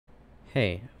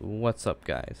Hey, what's up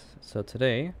guys? So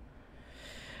today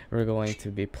we're going to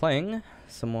be playing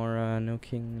some more No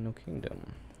King, No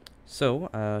Kingdom. So,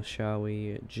 shall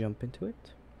we jump into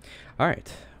it?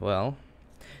 Alright, well,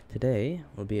 today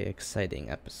will be an exciting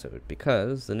episode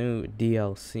because the new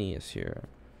DLC is here.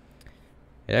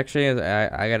 It actually is,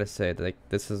 I gotta say, like,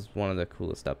 this is one of the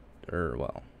coolest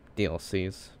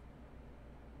DLCs.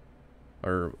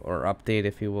 Or update,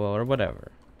 if you will, or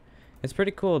whatever. It's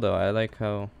pretty cool though. I like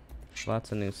how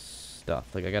lots of new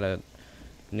stuff. Like I got a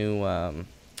new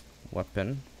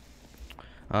weapon.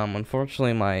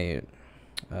 Unfortunately my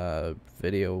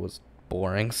video was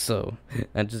boring, so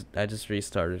I just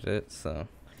restarted it. So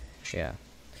yeah,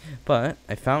 but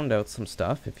I found out some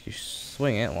stuff. If you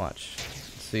swing it, watch.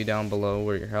 See down below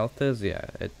where your health is? Yeah,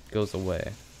 it goes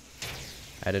away.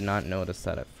 I did not notice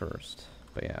that at first,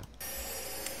 but yeah.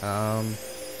 I'm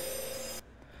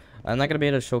not gonna be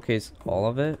able to showcase all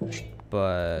of it,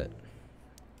 but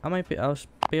I'll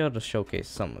be able to showcase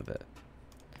some of it.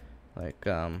 Like,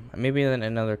 maybe in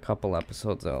another couple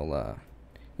episodes I'll,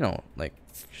 like,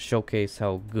 showcase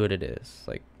how good it is.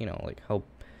 Like, like how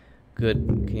good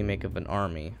can you make of an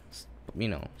army?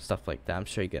 Stuff like that. I'm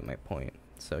sure you get my point.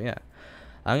 So, yeah.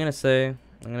 I'm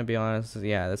gonna be honest,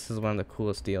 yeah, this is one of the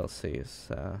coolest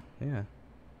DLCs. Yeah.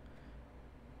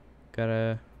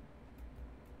 Gotta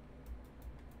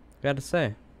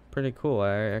say, pretty cool.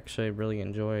 I actually really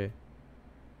enjoy.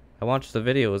 I watched the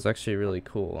video. It was actually really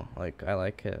cool. Like, I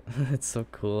like it. It's so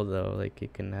cool though. Like, you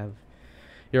can have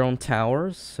your own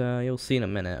towers. You'll see in a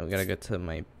minute. We gotta get to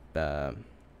my I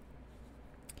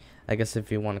guess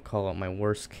if you want to call it my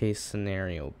worst case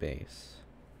scenario base.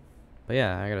 But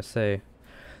yeah, I gotta say,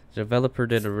 the developer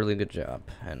did a really good job,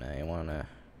 and I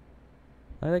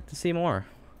like to see more.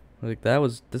 Like,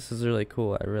 this is really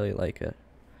cool. I really like it.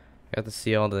 Got to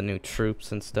see all the new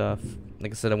troops and stuff.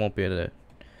 Like I said, I won't be able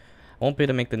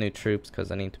to make the new troops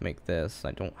because I need to make this.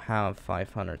 I don't have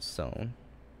 500 stone,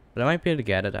 but I might be able to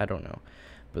get it. I don't know.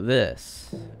 But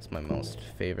this is my most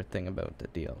favorite thing about the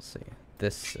DLC.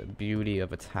 This beauty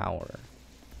of a tower.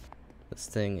 This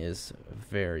thing is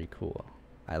very cool.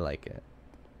 I like it.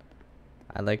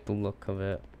 I like the look of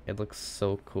it. It looks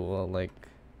so cool. Like,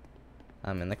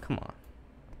 I mean, come on.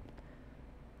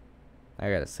 I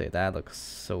gotta say, that looks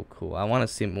so cool. I want to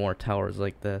see more towers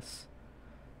like this.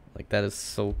 Like, that is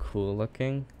so cool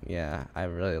looking. Yeah, I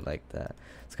really like that.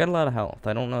 It's got a lot of health.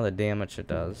 I don't know the damage it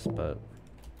does, but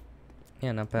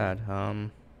yeah, not bad.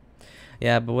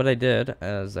 Yeah, but what I did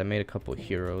is I made a couple of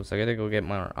heroes. I gotta go get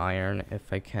more iron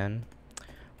if I can.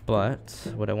 But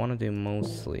what I want to do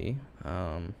mostly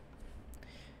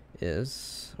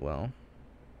is, well,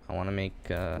 I want to make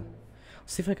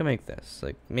see if I can make this.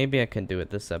 Like, maybe I can do it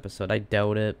this episode. I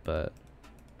doubt it, but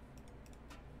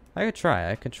I could try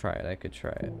it. I could try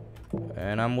it.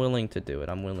 And I'm willing to do it.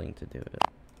 I mean,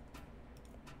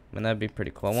 that'd be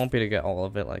pretty cool. I won't be able to get all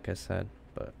of it, like I said,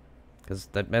 but because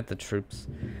I bet the troops.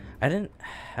 I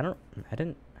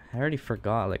already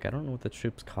forgot. Like, I don't know what the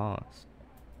troops cost.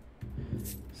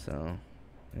 So,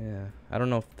 yeah. I don't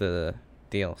know if the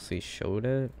DLC showed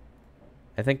it.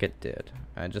 I think it did.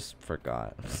 I just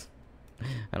forgot.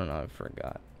 I don't know. I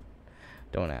forgot.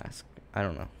 Don't ask. I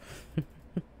don't know.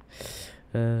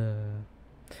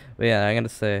 But yeah, I gotta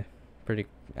say,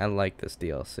 I like this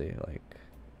DLC. Like,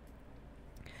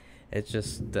 it's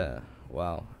just,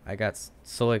 wow. I got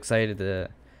so excited to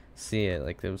see it.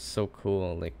 Like, it was so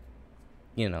cool. Like,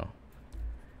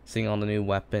 seeing all the new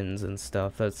weapons and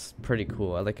stuff. That's pretty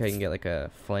cool. I like how you can get like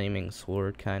a flaming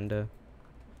sword, kinda.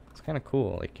 It's kind of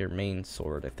cool. Like, your main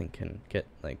sword, I think, can get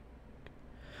like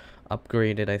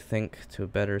upgraded, I think, to a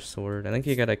better sword. I think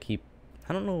you gotta keep,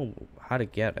 I don't know how to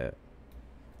get it,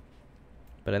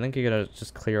 but I think you gotta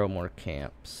just clear out more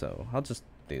camps, so I'll just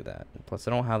do that. Plus,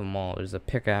 I don't have them all. There's a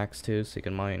pickaxe too, so you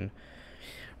can mine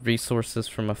resources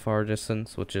from a far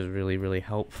distance, which is really, really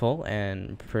helpful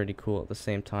and pretty cool at the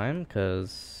same time,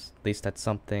 because at least that's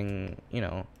something,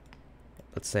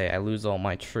 let's say I lose all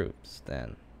my troops,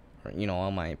 then, or,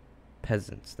 all my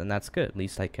peasants, then that's good. At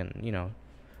least I can,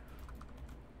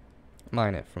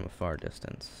 mine it from a far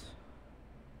distance.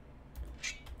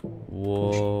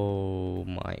 Whoa,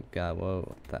 my god, whoa,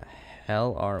 what the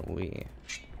hell are we?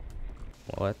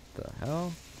 What the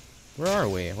hell? Where are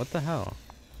we? What the hell?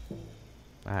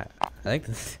 I think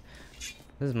this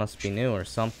must be new or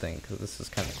something, because this is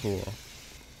kind of cool.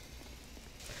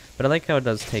 But I like how it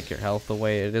does take your health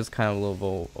away. It is kind of a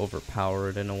little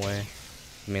overpowered in a way.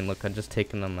 I mean, look, I'm just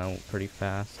taking them out pretty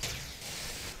fast.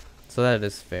 So that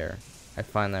is fair. I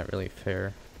find that really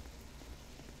fair.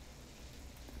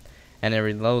 And it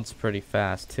reloads pretty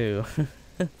fast too.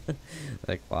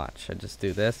 Like, watch, I just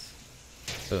do this.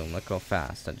 Boom, look how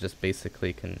fast. I just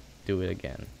basically can do it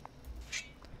again.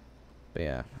 But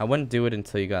yeah, I wouldn't do it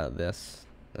until you got this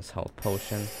health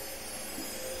potion.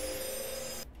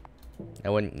 I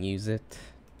wouldn't use it.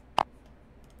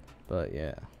 But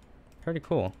yeah, pretty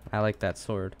cool. I like that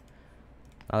sword.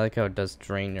 I like how it does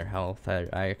drain your health. I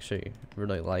actually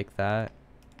really like that.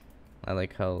 I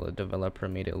like how the developer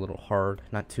made it a little hard,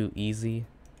 not too easy.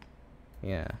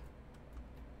 Yeah.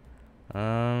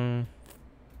 Maybe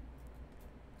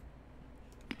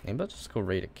I'll just go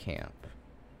raid a camp.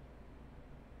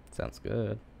 Sounds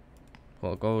good.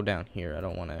 Well, go down here. I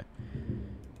don't want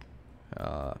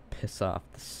to piss off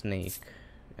the snake,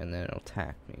 and then it'll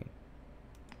attack me.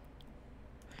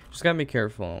 Just gotta be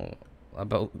careful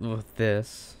about with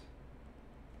this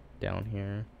down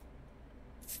here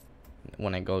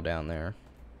when I go down there,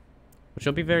 which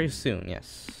will be very soon.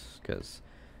 Yes, because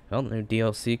well, new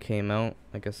DLC came out.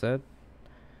 Like I said,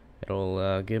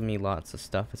 it'll give me lots of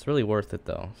stuff. It's really worth it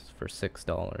though. For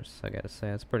 $6, I gotta say,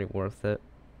 it's pretty worth it.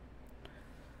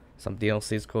 Some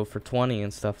DLCs go for 20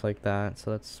 and stuff like that,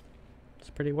 so it's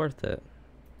pretty worth it.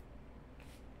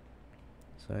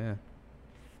 So yeah,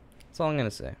 that's all I'm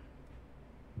gonna say.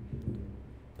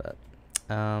 But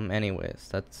anyways,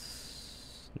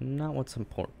 that's not what's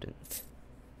important.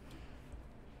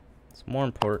 What's more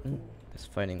important is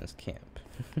fighting this camp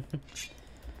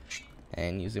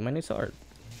and using my new sword,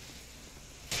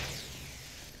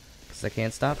 because I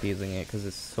can't stop using it because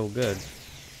it's so good.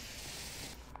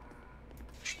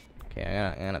 Okay,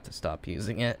 I'm gonna have to stop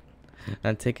using it.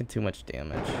 I'm taking too much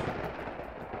damage.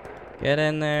 Get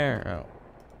in there. Oh.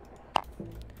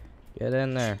 Get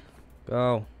in there.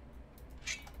 Go.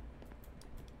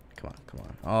 Come on, come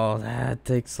on. Oh, that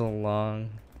takes so long.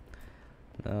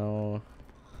 No.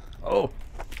 Oh!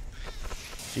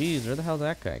 Jeez, where the hell did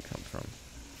that guy come from?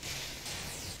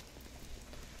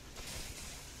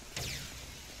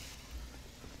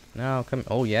 No, come.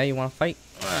 Oh, yeah, you want to fight?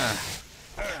 Ah.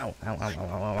 Ow, ow, ow, ow,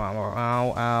 ow, ow,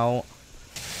 ow, ow.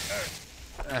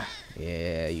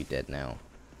 Yeah, you dead now.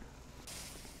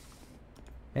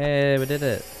 Hey, we did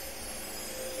it.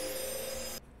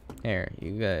 Here,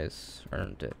 you guys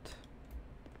earned it.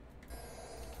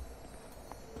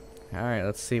 Alright,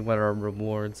 let's see what our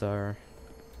rewards are.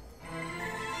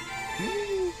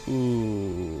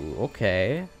 Ooh,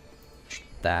 okay.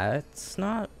 That's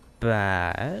not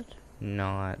bad.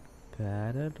 Not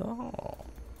bad at all.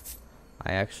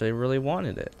 I actually really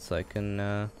wanted it, so I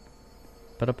can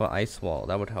put up an ice wall.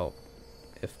 That would help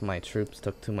if my troops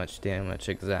took too much damage.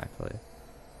 Exactly.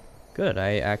 Good,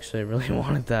 I actually really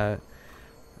wanted that.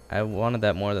 I wanted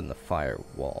that more than the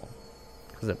firewall,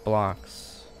 because it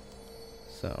blocks,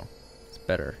 so it's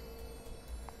better.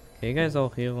 Okay, you guys all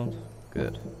healed?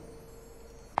 Good.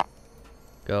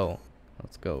 Go.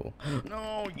 Let's go.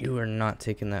 No, you are not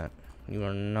taking that. You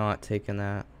are not taking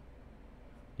that.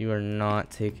 You are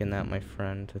not taking that, my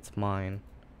friend. It's mine.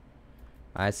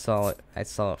 I saw it. I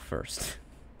saw it first.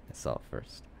 I saw it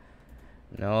first.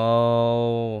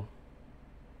 No.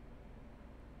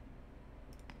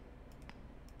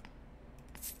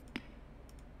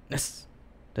 Yes.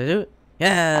 Did I do it?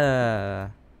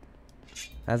 Yeah.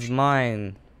 That's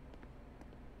mine.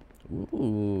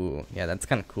 Ooh. Yeah, that's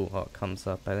kind of cool how it comes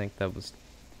up. I think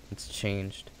it's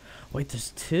changed. Wait,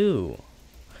 there's 2.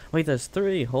 Wait, there's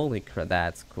 3. Holy crap,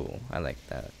 that's cool. I like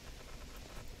that.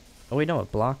 Oh wait, no,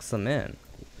 it blocks them in.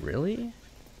 Really?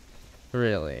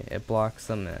 Really, it blocks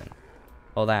them in.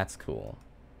 Oh, that's cool.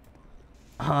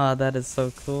 Ah, that is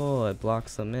so cool. It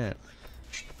blocks them in.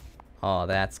 Oh,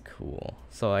 that's cool.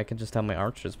 So I can just have my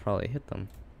archers probably hit them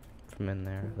from in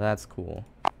there. That's cool.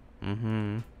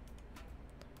 Mm-hmm.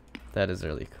 That is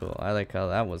really cool. I like how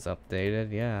that was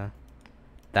updated. Yeah.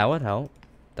 That would help.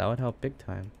 That would help big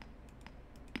time.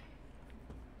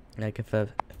 Like if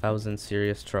I was in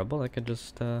serious trouble, I could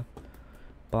just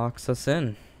box us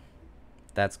in.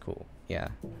 That's cool. Yeah.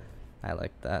 I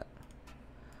like that.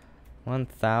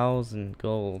 1,000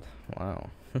 gold. Wow.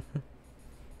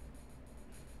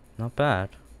 Not bad.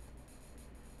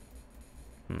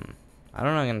 I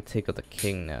don't know. I'm gonna take out the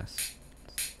king nest.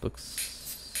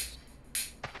 Looks.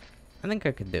 I think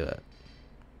I could do it.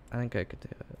 I think I could do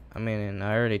it. I mean,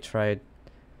 I already tried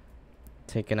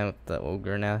taking out the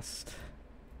ogre nest.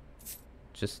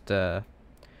 Just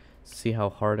see how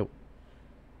hard it.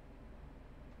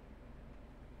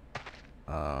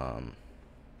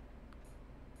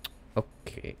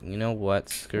 Okay, you know what?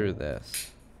 Screw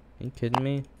this. Are you kidding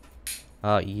me?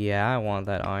 Yeah, I want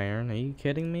that iron. Are you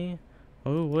kidding me?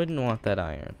 Who wouldn't want that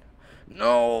iron?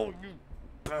 No, you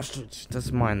bastards.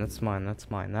 That's mine, that's mine, that's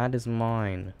mine. That is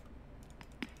mine.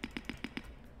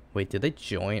 Wait, did they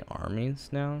join armies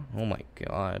now? Oh my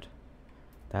god.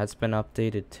 That's been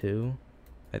updated too.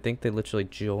 I think they literally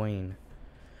join.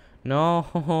 No,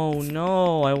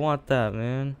 no, I want that,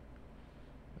 man.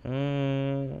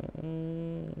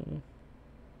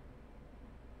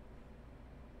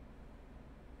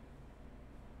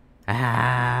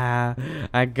 Ah,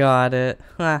 I got it.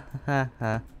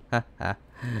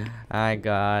 I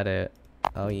got it.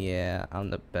 Oh yeah, I'm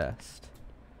the best.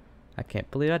 I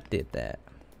can't believe I did that.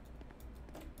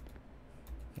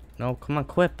 No, come on,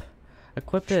 equip.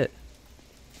 Equip it.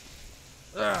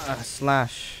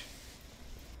 Slash.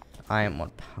 I am more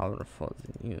powerful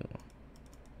than you.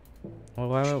 Oh,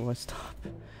 why stop?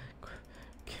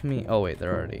 Give me. Oh wait,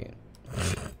 they're already.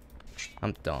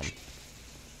 I'm dumb.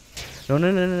 No,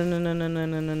 no, no, no, no, no, no, no,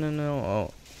 no, no, no, no.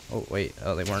 Oh, oh wait.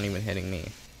 Oh, they weren't even hitting me.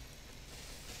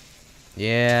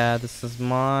 Yeah, this is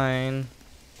mine.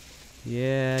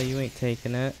 Yeah, you ain't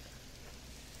taking it.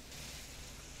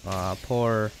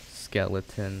 Poor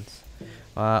skeletons.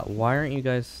 Why aren't you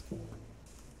guys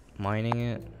mining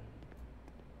it?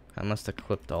 I must have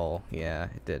clipped all. Yeah,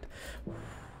 it did.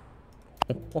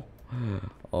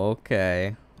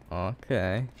 Okay.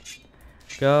 Okay.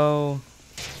 Go.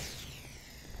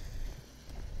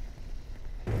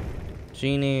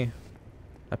 Genie.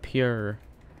 Appear.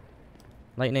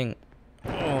 Lightning.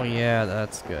 Oh yeah,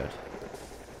 that's good.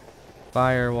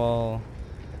 Firewall.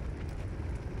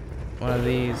 One of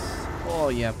these. Oh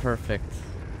yeah, perfect.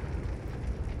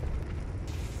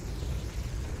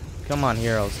 Come on,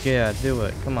 heroes. Yeah, do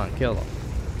it. Come on, kill them.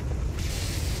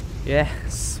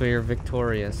 Yes, we're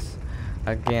victorious.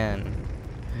 Again.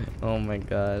 Oh my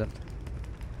god.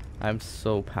 I'm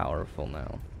so powerful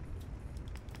now.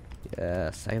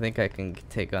 Yes, I think I can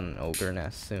take on an ogre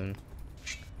nest soon.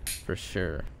 For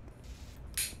sure.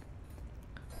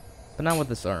 But not with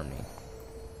this army.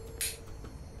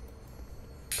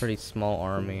 Pretty small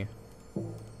army.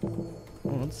 Oh,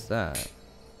 what's that?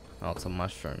 Oh, it's a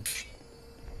mushroom.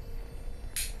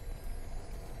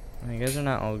 You guys are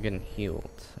not all getting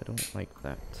healed. I don't like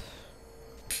that.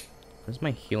 Where's my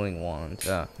healing wand?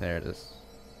 Ah, there it is.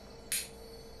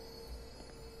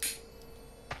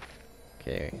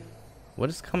 Okay. What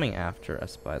is coming after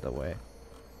us, by the way?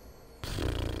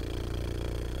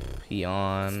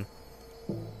 Peon.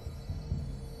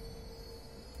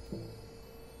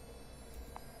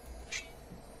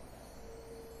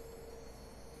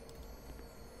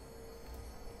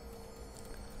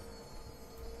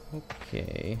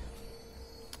 Okay.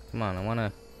 Come on, I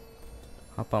wanna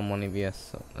hop on one of you.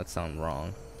 So that sounds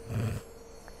wrong.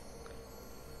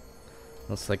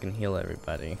 Unless I can heal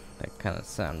everybody. That kind of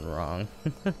sounds wrong.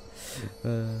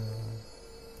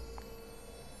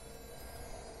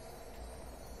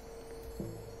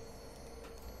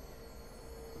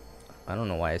 I don't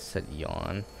know why I said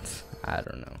yawn. I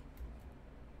don't know.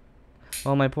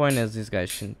 Well, my point is these guys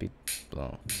shouldn't be,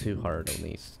 well, too hard at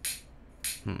least.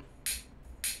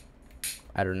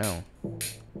 I don't know.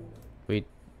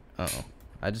 Uh-oh.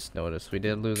 I just noticed we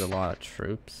did lose a lot of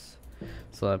troops.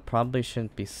 So I probably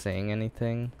shouldn't be saying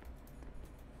anything.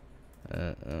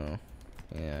 Uh-oh.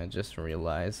 Yeah, I just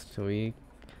realized we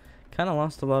kind of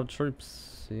lost a lot of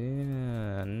troops.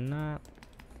 Yeah, not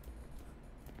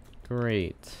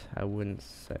great, I wouldn't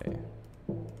say.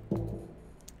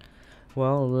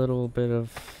 Well, a little bit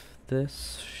of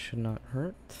this should not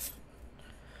hurt.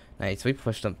 Nice, we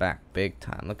pushed them back big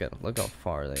time. Look how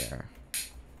far they are.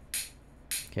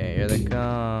 Okay, here they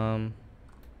come.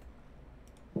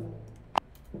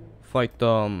 Fight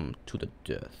them to the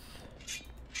death.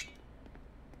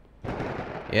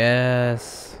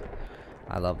 Yes,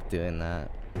 I love doing that.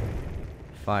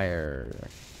 Fire.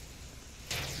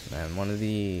 And one of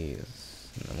these.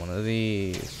 And one of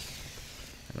these.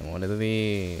 And one of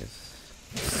these.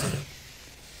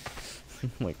 Oh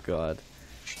my god.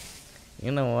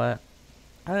 You know what?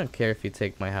 I don't care if you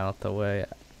take my health away.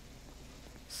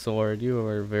 Sword, you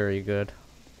are very good.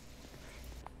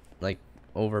 Like,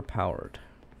 overpowered.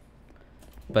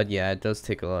 But yeah, it does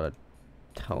take a lot of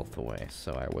health away,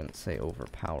 so I wouldn't say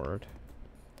overpowered.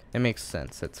 It makes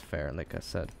sense, it's fair, like I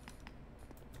said.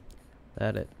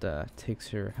 That it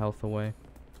takes your health away.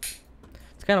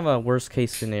 It's kind of a worst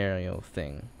case scenario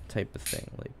thing, type of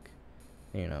thing, like,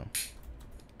 you know.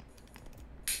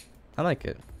 I like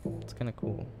it. It's kind of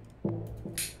cool.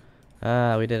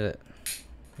 We did it.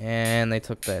 And they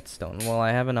took that stone. Well,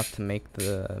 I have enough to make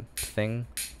the thing.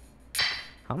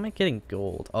 How am I getting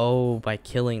gold? Oh, by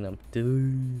killing them.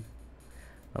 Dude.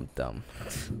 I'm dumb.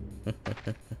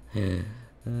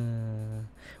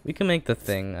 We can make the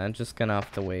thing. I'm just gonna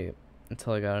have to wait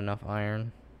until I got enough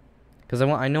iron. Because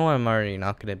I know I'm already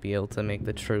not gonna be able to make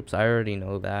the troops. I already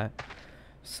know that.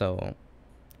 So,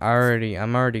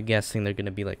 I'm already guessing they're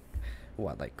gonna be like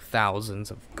what, like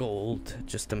thousands of gold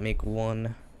just to make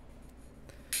one.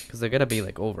 Because they're gonna be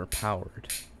like overpowered.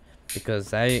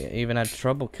 Because I even had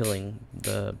trouble killing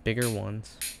the bigger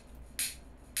ones.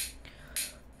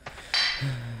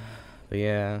 But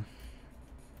yeah.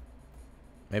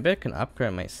 Maybe I can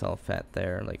upgrade myself at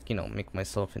there. Like, you know, make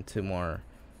myself into more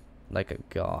like a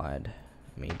god.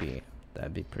 Maybe.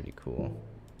 That'd be pretty cool.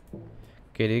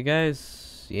 Okay, do you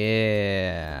guys?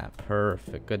 Yeah.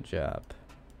 Perfect. Good job.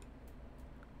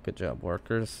 Good job,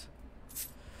 workers.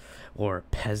 Or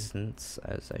peasants,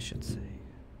 as I should say.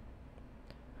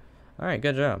 Alright,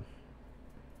 good job.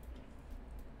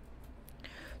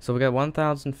 So we got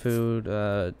 1,000 food,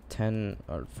 10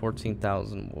 or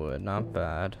 14,000 wood. Not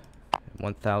bad.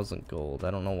 1,000 gold.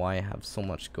 I don't know why I have so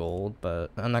much gold,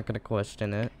 but I'm not gonna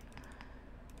question it.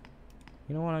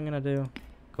 You know what I'm gonna do?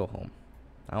 Go home.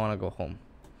 I wanna go home.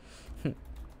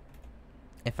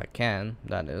 If I can,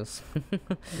 that is.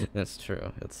 It's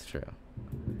true. It's true.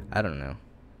 I don't know.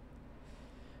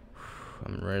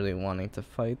 I'm really wanting to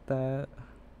fight that.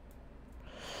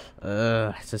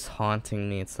 It's just haunting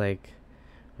me. It's like,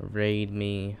 raid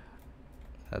me.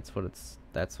 That's what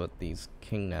these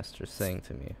king nests are saying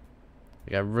to me.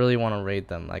 Like, I really want to raid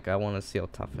them. Like, I want to see how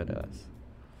tough it is.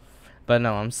 But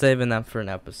no, I'm saving that for an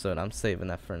episode. I'm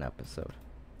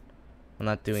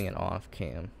not doing it off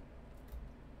cam.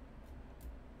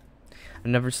 I've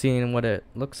never seen what it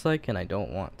looks like, and I don't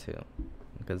want to.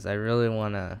 Because I really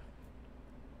want to...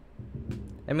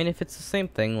 I mean, if it's the same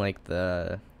thing like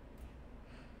the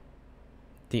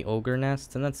ogre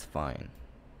nest, then that's fine.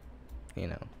 You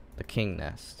know, the king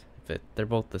nest. If they're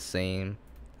both the same,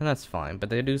 then that's fine.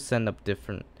 But they do send out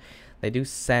different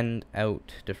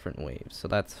waves, so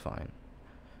that's fine.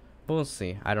 But we'll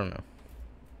see. I don't know.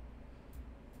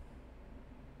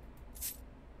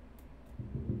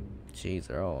 Jeez,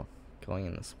 they're all going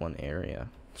in this one area.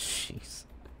 Jeez.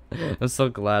 I'm so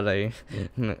glad I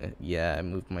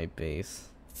moved my base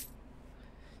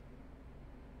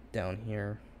down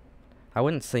here. I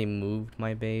wouldn't say moved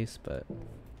my base, but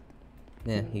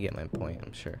yeah, you get my point,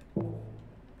 I'm sure.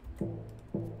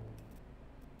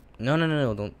 No,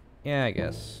 don't. Yeah, I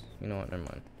guess. You know what, never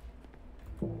mind.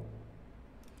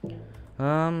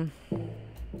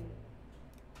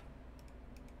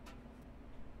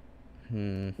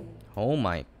 Oh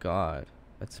my god.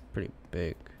 That's pretty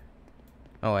big.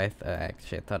 Oh,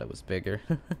 actually, I thought it was bigger.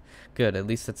 Good, at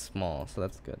least it's small, so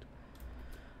that's good.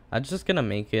 I'm just gonna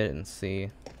make it and see.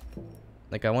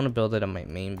 Like, I want to build it on my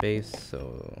main base,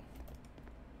 so...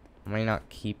 I might not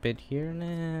keep it here.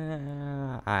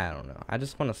 Nah, I don't know. I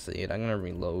just want to see it. I'm gonna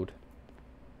reload.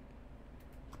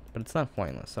 But it's not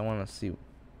pointless. I want to see...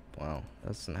 Wow, that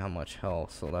doesn't have much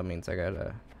health, so that means I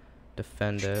gotta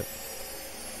defend it.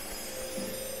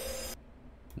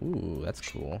 Ooh, that's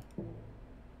cool.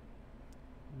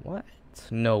 What?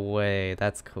 No way.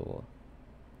 That's cool.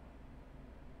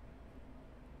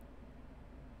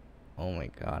 Oh my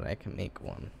god, I can make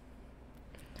one.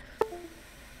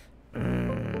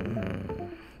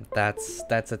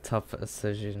 That's a tough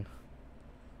decision.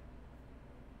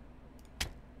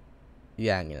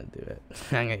 Yeah, I'm gonna do it.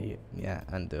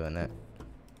 I'm doing it.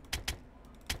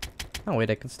 Oh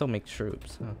wait, I can still make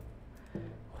troops, huh?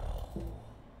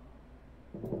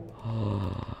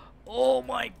 Oh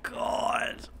my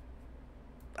god!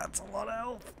 That's a lot of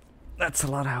health. That's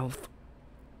a lot of health.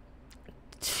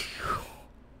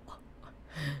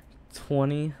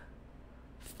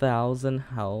 20,000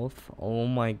 health. Oh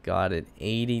my god, at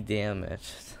 80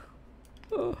 damage.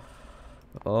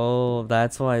 Oh,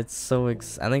 that's why it's so I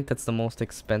think that's the most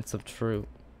expensive troop.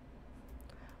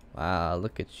 Wow,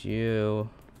 look at you.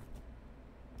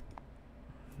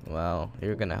 Well,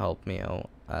 you're gonna help me out,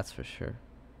 that's for sure.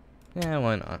 Yeah,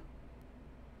 why not?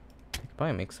 I could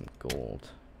probably make some gold.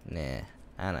 Nah,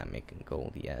 I'm not making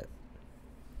gold yet.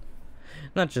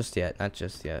 Not just yet, not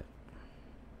just yet.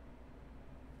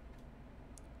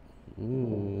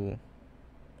 Ooh.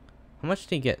 How much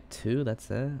do you get? 2? That's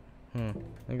it? I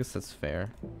guess that's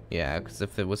fair. Yeah, because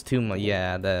if it was too much,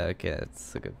 yeah, okay,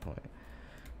 that's a good point.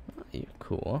 Oh, you're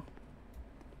cool.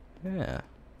 Yeah.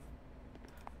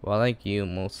 Well, I like you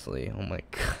mostly. Oh my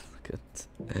god, look at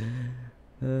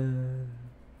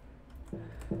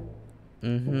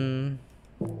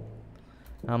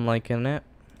I'm liking it.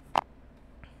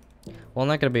 Well, I'm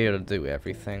not gonna be able to do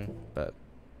everything, but...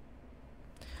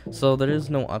 So, there is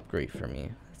no upgrade for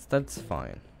me. That's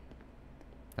fine.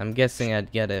 I'm guessing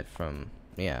I'd get it from...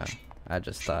 Yeah, I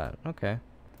just thought, okay.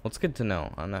 Well, it's good to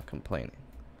know. I'm not complaining.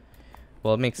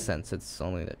 Well, it makes sense. It's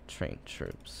only the trained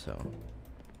troops, so...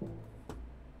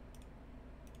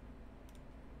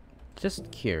 Just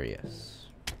curious.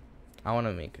 I want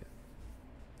to make it.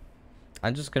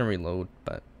 I'm just gonna reload,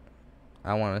 but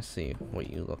I want to see what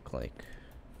you look like.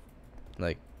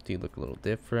 Like, do you look a little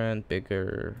different,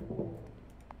 bigger?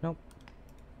 Nope.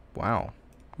 Wow.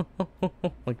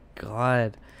 Oh my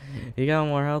god. You got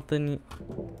more health than you.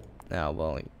 Oh,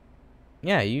 well,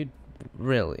 yeah, you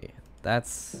really.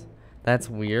 That's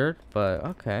weird, but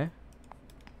okay.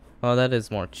 Well, that is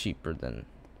more cheaper than.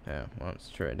 Yeah, well, it's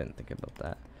true. I didn't think about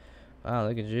that. Wow,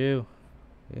 look at you.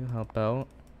 You help out.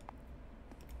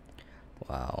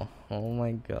 Wow. Oh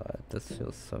my god, this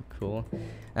feels so cool.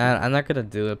 And I'm not gonna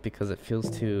do it because it feels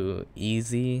too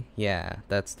easy. Yeah,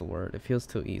 that's the word. It feels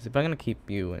too easy. But I'm gonna keep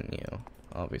you and you,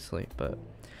 obviously. But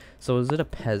so is it a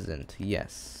peasant?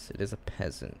 Yes, it is a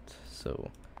peasant.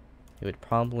 So it would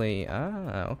probably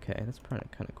okay, that's probably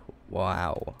kind of cool.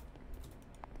 Wow.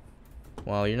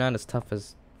 Well, you're not as tough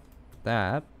as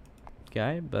that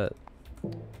guy, but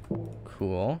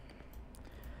cool.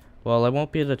 Well, I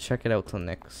won't be able to check it out till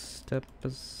next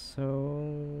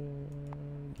episode.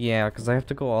 Yeah, because I have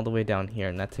to go all the way down here,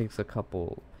 and that takes a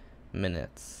couple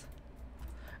minutes.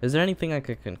 Is there anything I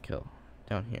can kill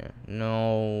down here?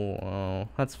 No. Oh,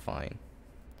 that's fine.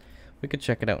 We could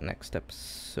check it out next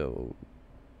episode.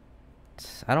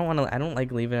 I don't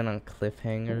like leaving it on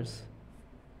cliffhangers.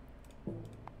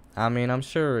 I mean, I'm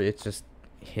sure it just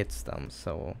hits them,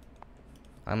 so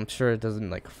I'm sure it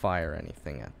doesn't like fire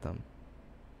anything at them.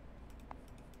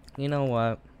 You know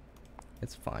what?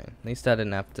 It's fine. At least I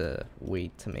didn't have to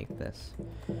wait to make this.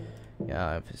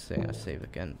 Yeah, obviously I gotta save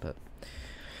again, but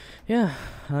yeah,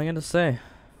 I gotta say,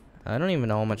 I don't even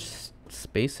know how much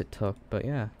space it took, but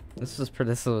yeah, this is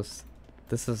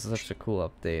such a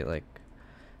cool update. Like,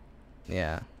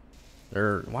 yeah,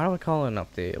 or why do I call it an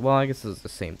update? Well, I guess it's the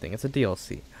same thing. It's a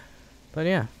DLC, but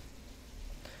yeah,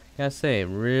 gotta say,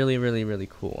 really, really, really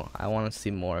cool. I want to see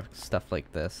more stuff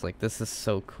like this. Like, this is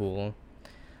so cool.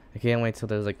 I can't wait till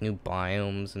there's like new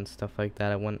biomes and stuff like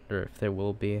that. I wonder if there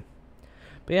will be.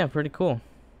 But yeah, pretty cool.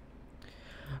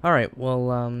 Alright,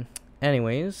 well,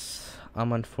 anyways,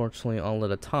 I'm unfortunately all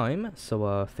out of time.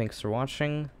 So, thanks for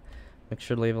watching. Make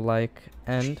sure to leave a like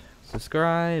and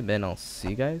subscribe. And I'll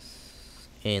see you guys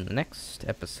in the next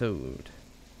episode.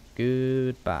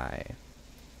 Goodbye.